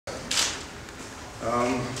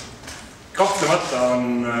Kahtlemata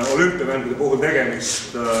on olümpiamängude puhul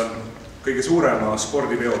tegemist kõige suurema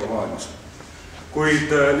spordipeoga maailmas.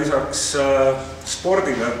 Kuid lisaks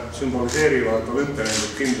spordile sümboliseerivad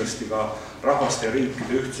olümpiamängud kindlasti ka rahvaste ja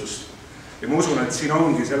riikide ühtsust. Ja ma usun, et siin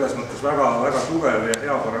ongi selles mõttes väga tugev ja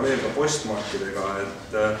hea paralleel ka postmarkidega,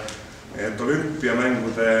 et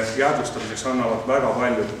olümpiamängude jäädvustamiseks annavad väga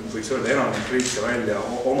paljud, võiks öelda enamik riike välja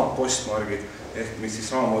omad postmargid, ehk mis siis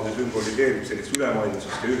samamoodi sümboliseerib sellist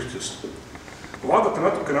ülemaailmsust ja ühtsust. Kui vaadata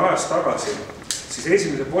natukene ajast tagasi, siis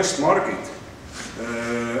esimese postmargid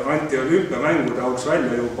anti olümpiamängude auks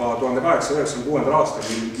välja juba 1896. aastal,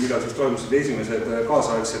 millal siis toimusid esimesed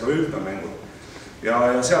kaasaegsed olümpiamängud.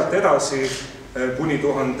 Ja sealt edasi kuni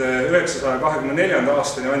 1924.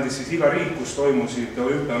 aastani andis siis iga riik, kus toimusid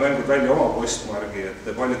olümpiamängud välja oma postmargi,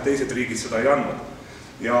 et paljud teised riigid seda ei andnud.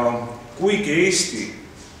 Ja kuigi Eesti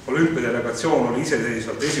olümpiadelegatsioon oli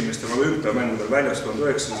iseseisvalt esimestel olümpiamängudel väljas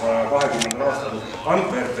 1920. aastal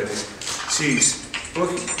Antwerpenis, siis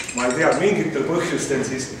ma ei tea, mingitel põhjustel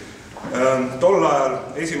siis tol ajal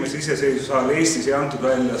esimese iseseisvuse ajal Eestis ei antud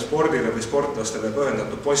välja spordile või sportlastele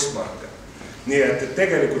pühendatud postmarke. Nii et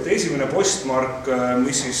tegelikult esimene postmark,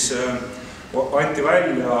 mis siis anti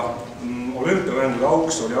välja olümpiamängude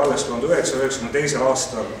auks, oli alles 1992.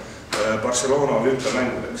 aastal Barcelona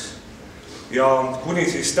olümpiamängudeks. Ja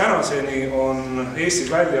kuni siis tänaseni on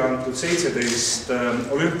Eestis välja antud 17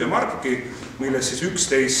 olümpiamarki, milles siis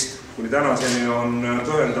 11 kuni tänaseni on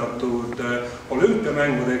pühendatud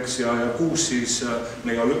olümpiamängudeks ja 6 siis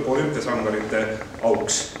meie olümpiasangarite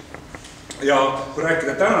auks. Ja kui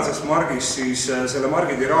rääkida tänasest margist, siis selle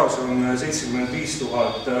margi tiraaž on 75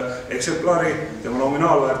 000 eksemplari, tema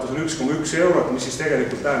nominaalväärtus on 1,1 eurot, mis siis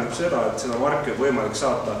tegelikult tähendab seda, et seda marki on võimalik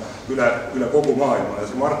saata üle kogu maailma ja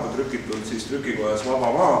see mark on trükitud siis trükikojas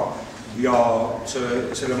Vaba Maa ja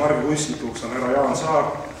selle margi kunstnikuks on härra Jaan Saar,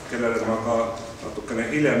 kellele ma ka natukene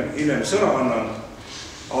hiljem sõna annan.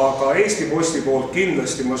 Aga Eesti Posti poolt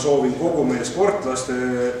kindlasti ma soovin kogu meie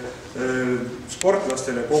sportlastele,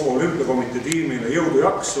 kogu olümpiakomitee tiimile jõudu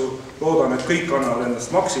jaksu. Loodan, et kõik annavad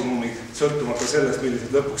endast maksimumi, sõltumata sellest,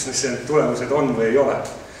 millised lõpuks need tulemused on või ei ole.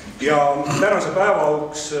 Ja tänase päeva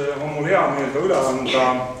auks on mul hea meel ka üle anda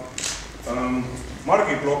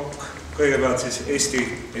margiplokk, kõigepealt siis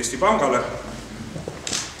Eesti Pangale.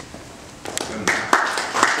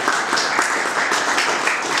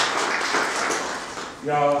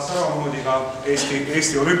 Ja samamoodi ka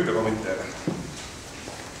Eesti Olümpiakomiteele.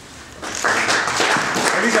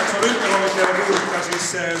 Ja lisaks Olümpiakomiteele kuulub ka siis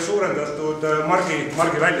suurendatud margi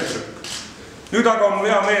väljatrükk. Nüüd aga on mul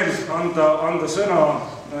hea meel anda sõna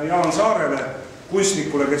Jaan Saarele,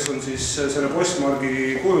 kunstnikule, kes on siis selle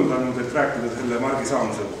postmargi kujundanud, et rääkida selle margi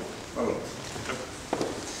saamise. Palun.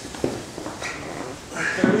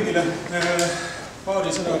 Tere kõigile. Paari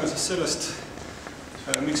sõnaga siis sellest,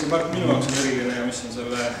 miks see mark minu jaoks on eriline ja mis on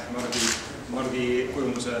selle margi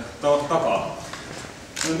kujunduse taga. Ma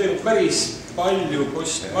olen teinud päris palju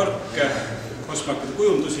postmarkide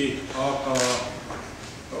kujundusi, aga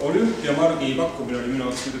olümpiamargi pakkumine oli minu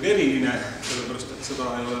jaoks muidugi eriline, sellepärast et seda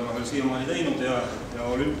ei ole ma veel siiamaani teinud ja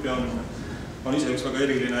olümpia on ise üks väga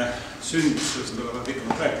eriline sündmus, sellest ei ole väga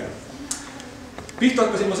pikemalt rääkida. Pihta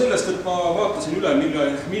hakkasin ma sellest, et ma vaatasin üle,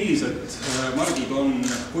 millised margid on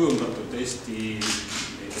kujundatud Eesti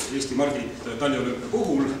margid taliolümpia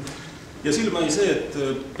puhul ja silma jäi see, et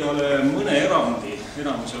peale mõne erandi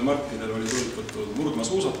enamusel markidel oli kujutatud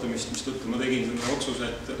murdmaasuusatamist, mis tõttu ma tegin selle otsuse,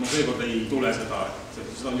 et seekord ei tule seda, et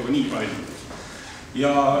seda on juba nii palju.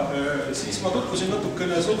 Ja siis ma tutvusin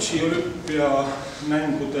natukene Sotši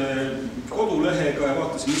olümpiamängude kodulehega ja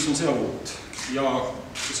vaatasin, mis on seal uut. Ja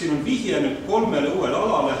siin on vihje nüüd 3 uuele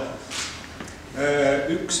alale.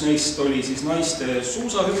 Üks neist oli siis naiste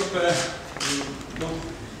suusahüppe.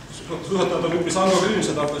 Suusatajad on üpris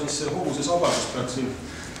angaküünsed, aga siis hobuse sabasust peaks siin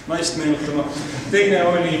naist meenutama. Teine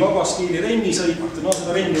oli vabastiili rennisõit.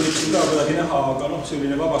 Seda renni võib siin ka kuidagi näha, aga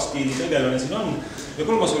selline vabastiili tegelane siin on. Ja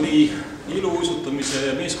 3. oli iluuisutamise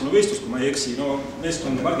ja meeskonnavõistlus, kui ma ei eksi.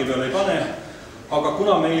 Meeskonna margi peale ei pane, aga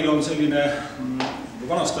kuna meil on selline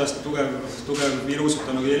vanast ajast tugev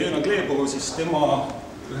iluusutaja nagu Jelena Glebova, siis tema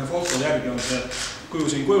ühe foto järgi on see kuju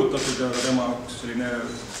siin kujutatud ja tema selline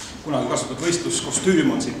kunagi kasutatud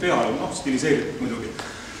võistluskostüüm on siin peal, stiliseeritud muidugi.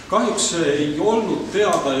 Kahjuks ei olnud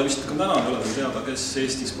teada ja vist ka täna ei ole teada, kes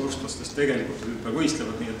Eesti sportlastest tegelikult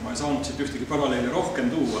võistlevad, nii et ma ei saanud siit ühtegi paralleeli rohkem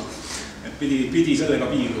tuua, et pidi sellega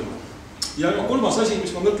piirduma. Ja 3. asi,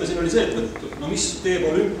 mis ma mõtlesin, oli see, et mis teeb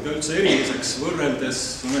olümpia üldse eriliseks võrreldes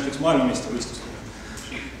näiteks maailmameistrivõistlustega.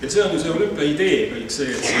 Ja see on ju see olümpia idee kõik see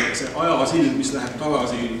ajasilm, mis läheb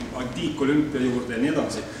tagasi antiikolümpia juurde ja nii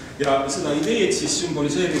edasi. Ja seda ideed siis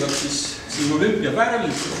sümboliseerivad siis siin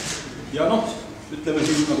olümpiavärvid ja noh, ütleme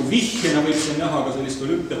siin nagu vihjena võib siin näha ka sellist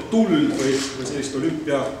olümpiatuld või sellist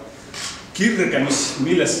olümpiakirge,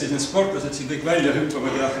 millest siis need sportlased siin kõik välja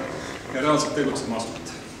hüppavad ja reaalselt tegutsema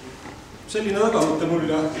asuvad. Selline tagamõte mul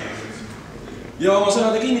ja oma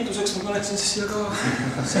sõnade kinnituseks ma paneksin siis siia ka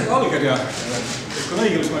selle allkirja, kõik on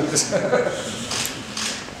õigemas mõttes.